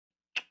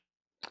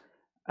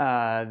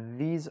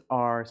These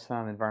are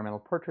some environmental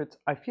portraits.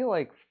 I feel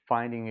like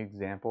finding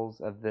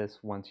examples of this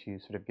once you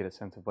sort of get a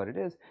sense of what it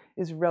is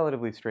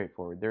relatively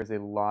straightforward. There's a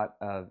lot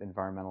of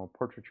environmental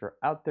portraiture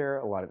out there.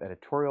 A lot of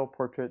editorial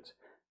portraits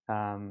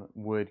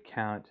would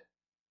count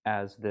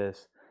as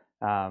this,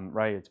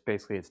 right? It's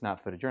basically, it's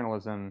not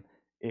photojournalism.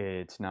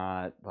 It's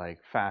not like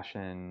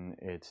fashion.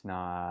 It's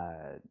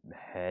not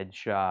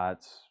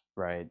headshots,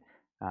 right?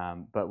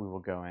 But we will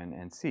go in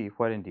and see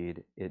what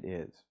indeed it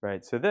is,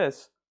 right? So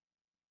this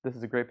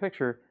is a great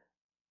picture,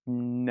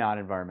 not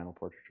environmental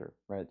portraiture,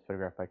 right? It's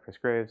photographed by Chris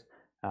Graves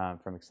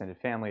from Extended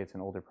Family. It's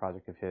an older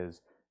project of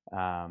his,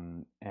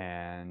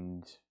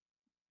 and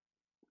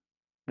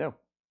no,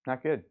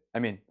 not good. I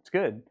mean, it's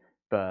good,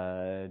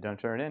 but don't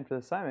turn it in for the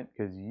assignment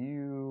because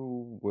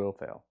you will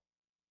fail.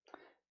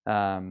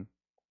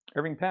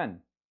 Irving Penn,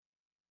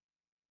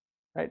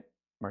 right?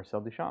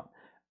 Marcel Duchamp.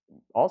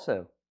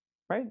 Also,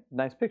 right?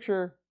 Nice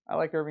picture. I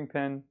like Irving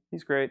Penn.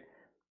 He's great.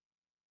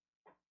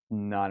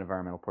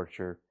 Non-environmental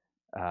portraiture.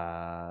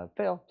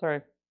 Fail,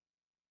 sorry.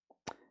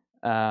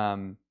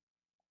 Zun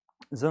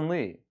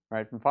Li,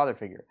 right, from Father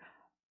Figure.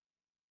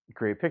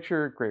 Great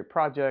picture, great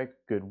project,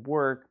 good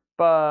work,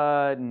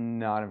 but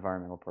not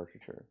environmental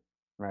portraiture,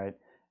 right?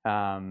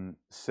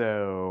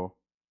 So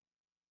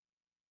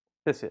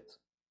this is,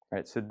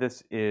 right? So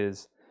this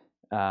is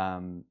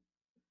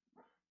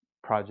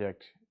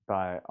project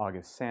by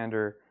August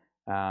Sander,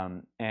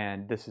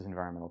 and this is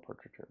environmental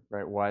portraiture,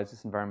 right? Why is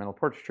this environmental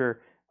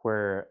portraiture,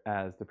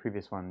 whereas the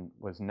previous one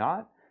was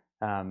not?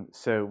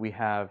 So we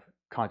have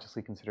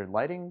consciously considered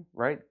lighting,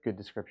 right? Good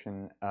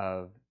description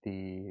of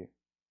the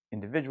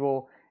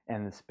individual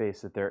and the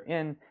space that they're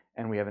in,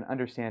 and we have an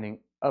understanding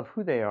of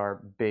who they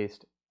are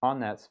based on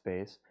that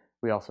space.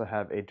 We also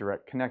have a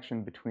direct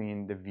connection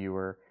between the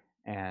viewer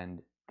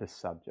and the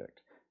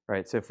subject,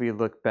 right? So if we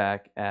look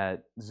back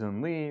at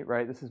Zun Li,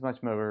 right, this is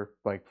much more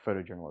like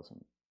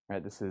photojournalism,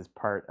 right? This is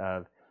part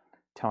of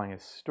telling a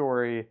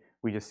story.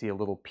 We just see a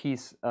little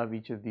piece of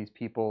each of these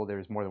people.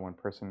 There's more than one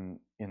person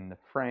in the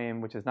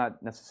frame, which is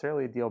not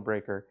necessarily a deal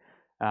breaker.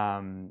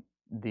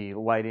 The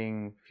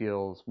lighting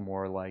feels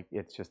more like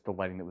it's just the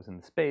lighting that was in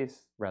the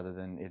space rather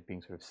than it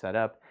being sort of set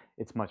up.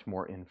 It's much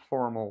more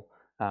informal.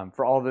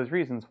 For all those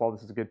reasons, while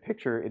this is a good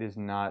picture, it is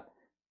not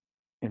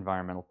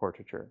environmental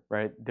portraiture,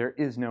 right? There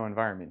is no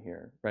environment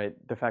here, right?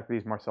 The fact that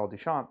he's Marcel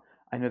Duchamp,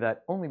 I know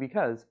that only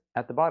because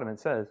at the bottom it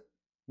says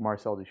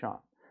Marcel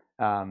Duchamp,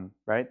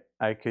 right?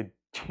 I could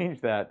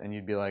change that and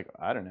you'd be like,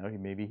 I don't know,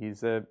 maybe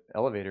he's a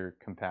elevator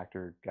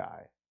compactor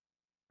guy,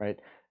 right?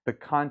 The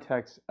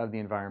context of the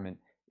environment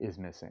is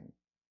missing,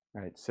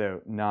 right?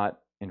 So not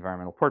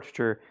environmental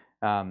portraiture,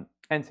 and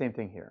same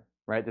thing here,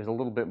 right? There's a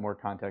little bit more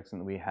context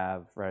than we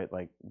have, right?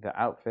 Like the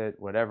outfit,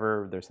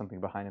 whatever. There's something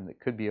behind him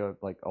that could be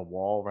like a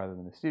wall rather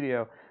than a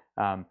studio,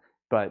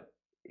 but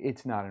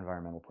it's not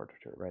environmental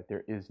portraiture, right?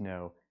 There is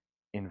no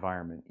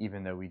environment,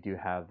 even though we do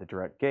have the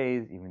direct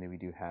gaze, even though we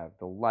do have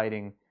the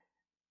lighting,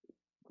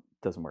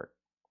 doesn't work.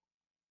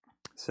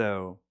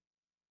 So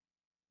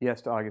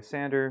yes to August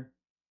Sander,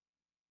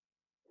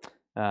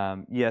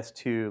 yes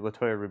to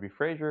Latoya Ruby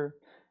Frazier.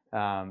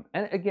 And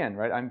again,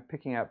 right, I'm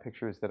picking out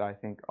pictures that I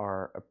think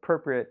are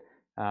appropriate.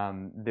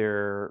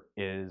 There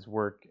is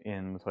work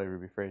in Latoya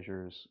Ruby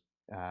Frazier's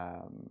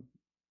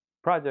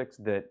projects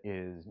that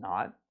is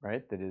not,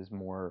 right, that is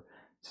more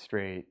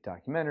straight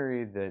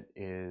documentary, that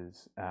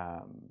is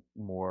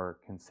more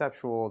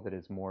conceptual, that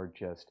is more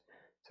just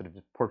sort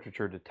of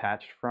portraiture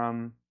detached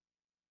from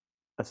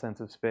a sense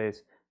of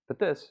space. But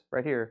this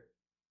right here,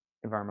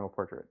 environmental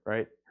portrait,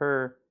 right?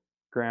 Her,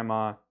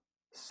 grandma,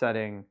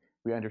 setting.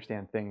 We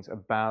understand things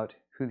about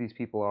who these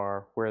people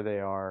are, where they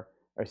are.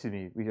 Or excuse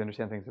me, we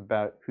understand things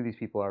about who these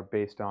people are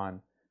based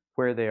on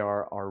where they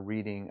are, our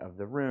reading of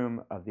the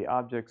room, of the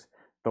objects.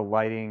 The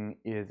lighting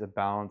is a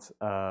balance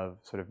of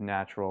sort of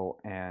natural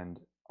and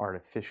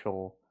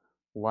artificial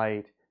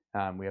light.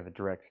 We have a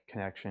direct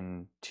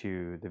connection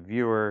to the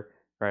viewer,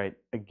 right?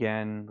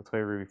 Again,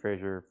 Latoya Ruby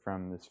Frazier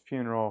from this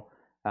funeral,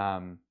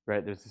 right?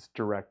 There's this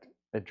direct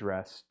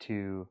address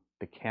to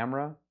the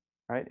camera,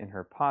 right, in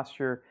her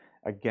posture.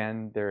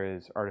 Again, there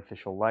is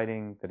artificial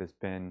lighting that has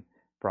been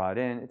brought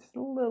in. It's a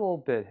little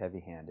bit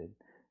heavy-handed.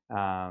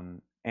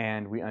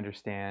 And we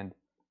understand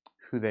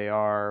who they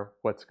are,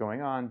 what's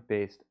going on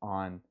based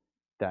on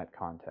that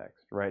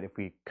context, right? If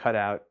we cut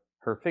out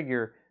her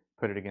figure,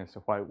 put it against a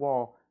white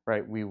wall,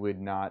 right, we would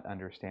not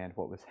understand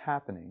what was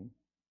happening,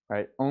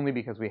 right? Only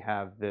because we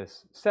have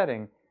this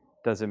setting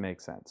does it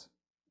make sense.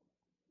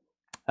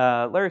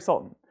 Larry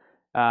Sultan.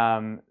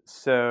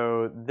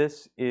 So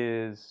this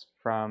is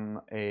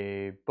from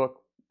a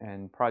book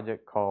and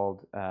project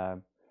called, I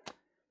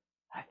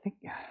think,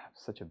 I'm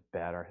such a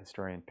bad art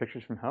historian,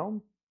 Pictures from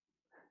Home.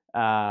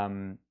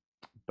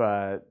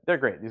 But they're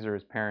great. These are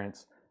his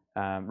parents,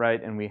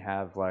 right? And we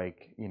have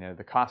like, you know,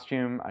 the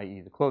costume,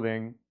 i.e. the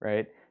clothing,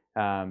 right?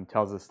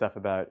 Tells us stuff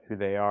about who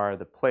they are.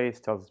 The place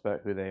tells us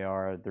about who they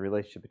are. The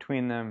relationship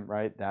between them,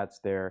 right? That's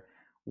their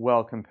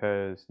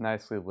well-composed,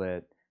 nicely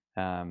lit,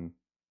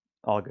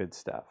 all good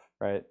stuff,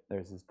 right?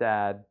 There's his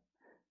dad.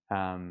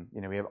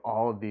 You know, we have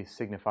all of these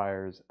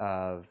signifiers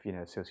of, you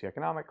know,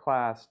 socioeconomic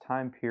class,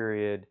 time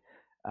period,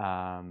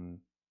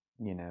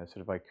 you know,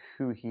 sort of like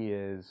who he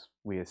is.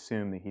 We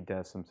assume that he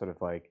does some sort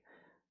of like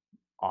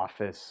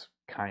office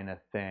kind of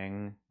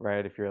thing,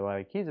 right? If you're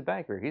like, he's a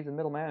banker, he's a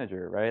middle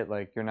manager, right?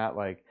 Like, you're not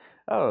like,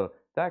 oh,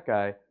 that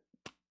guy,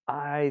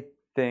 I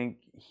think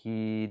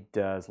he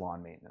does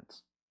lawn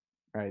maintenance,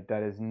 right?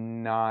 That is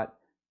not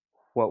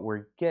what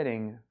we're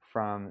getting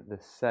from the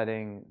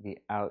setting, the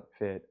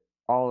outfit,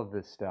 all of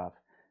this stuff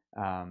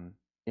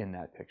in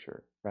that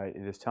picture, right?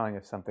 It is telling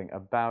us something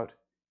about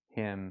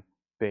him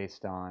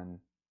based on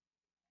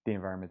the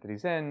environment that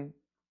he's in,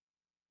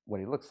 what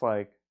he looks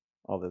like,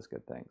 all those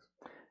good things.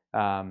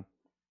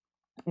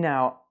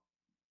 Now,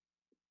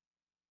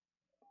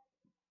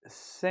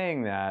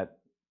 saying that,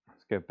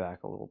 let's go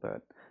back a little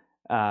bit.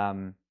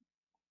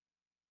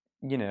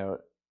 You know,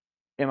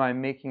 am I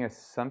making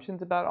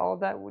assumptions about all of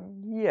that? Well,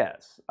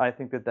 yes, I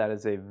think that that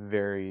is a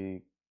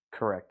very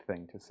correct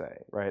thing to say,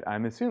 right?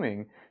 I'm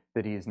assuming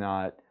that he's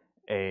not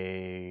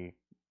a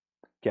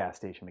gas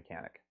station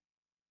mechanic,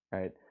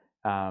 right?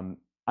 I'm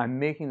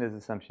making those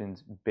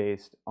assumptions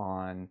based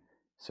on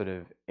sort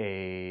of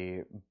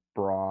a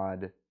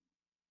broad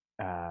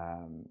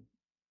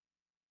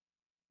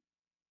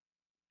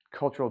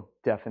cultural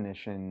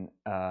definition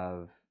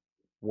of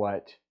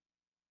what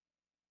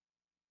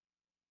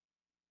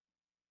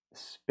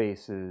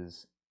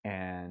spaces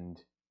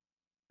and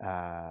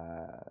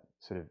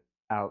sort of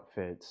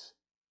outfits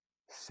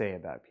say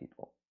about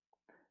people.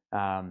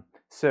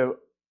 So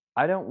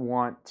I don't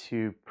want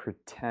to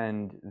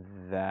pretend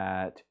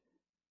that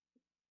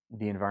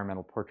the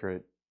environmental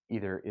portrait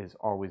either is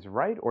always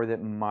right or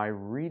that my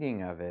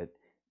reading of it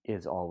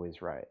is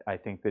always right. I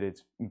think that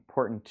it's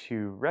important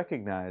to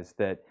recognize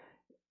that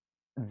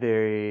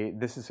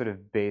this is sort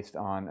of based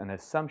on an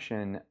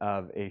assumption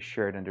of a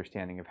shared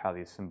understanding of how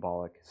these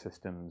symbolic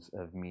systems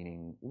of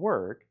meaning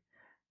work,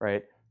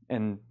 right?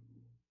 And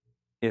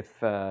if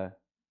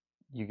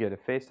you get a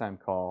FaceTime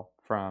call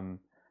from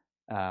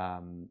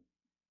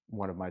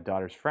one of my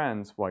daughter's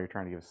friends while you're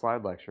trying to give a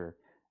slide lecture,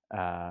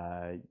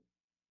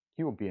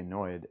 you will be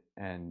annoyed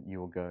and you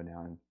will go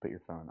now and put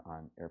your phone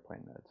on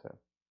airplane mode. So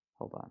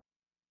hold on.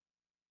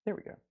 There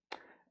we go.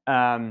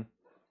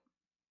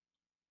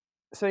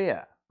 So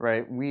yeah,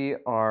 right,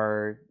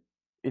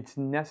 it's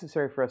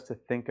necessary for us to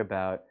think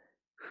about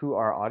who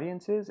our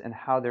audience is and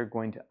how they're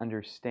going to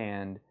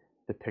understand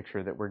the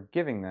picture that we're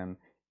giving them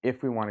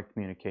if we want to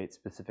communicate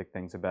specific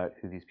things about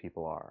who these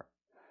people are.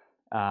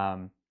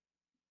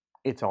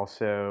 It's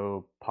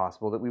also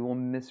possible that we will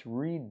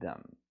misread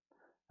them.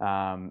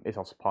 It's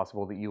also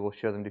possible that you will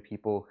show them to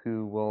people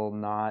who will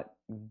not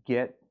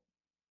get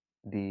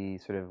the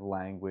sort of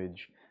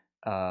language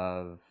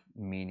of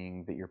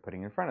meaning that you're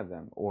putting in front of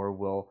them, or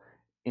will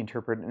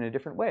interpret in a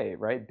different way,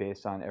 right?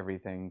 Based on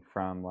everything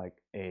from like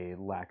a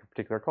lack of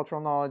particular cultural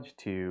knowledge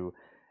to,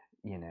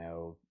 you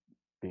know,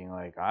 being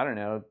like, I don't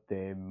know,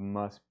 they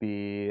must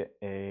be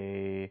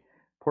a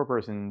poor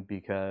person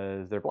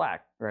because they're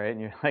black, right?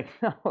 And you're like,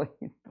 no,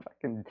 you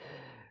fucking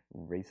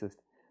racist.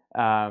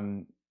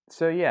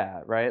 So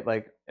yeah, right?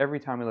 Like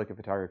every time we look at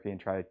photography and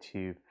try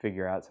to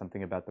figure out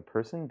something about the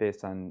person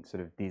based on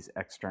sort of these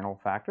external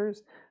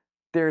factors,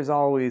 there's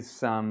always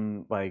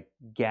some like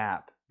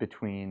gap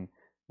between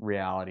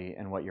reality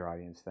and what your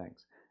audience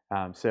thinks.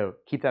 So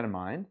keep that in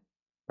mind,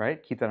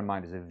 right? Keep that in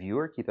mind as a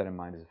viewer, keep that in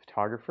mind as a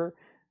photographer.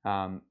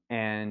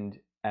 And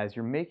as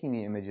you're making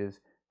the images,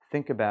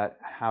 think about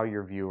how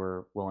your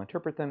viewer will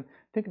interpret them.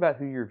 Think about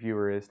who your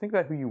viewer is. Think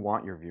about who you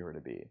want your viewer to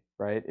be,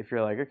 right? If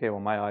you're like, okay, well,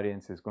 my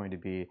audience is going to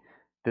be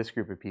this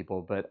group of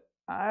people, but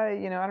I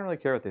don't really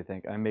care what they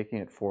think. I'm making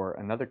it for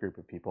another group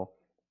of people.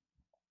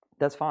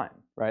 That's fine,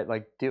 right?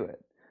 Like, do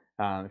it.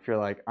 If you're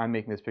like, I'm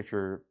making this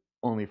picture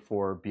only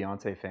for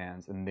Beyonce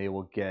fans and they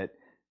will get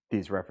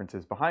these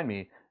references behind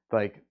me,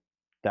 like,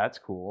 that's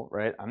cool,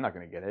 right? I'm not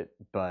going to get it,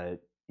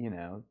 but,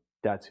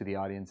 that's who the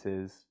audience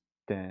is,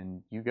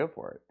 then you go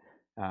for it.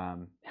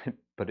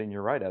 Put it in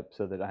your write-up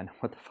so that I know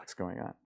what the fuck's going on.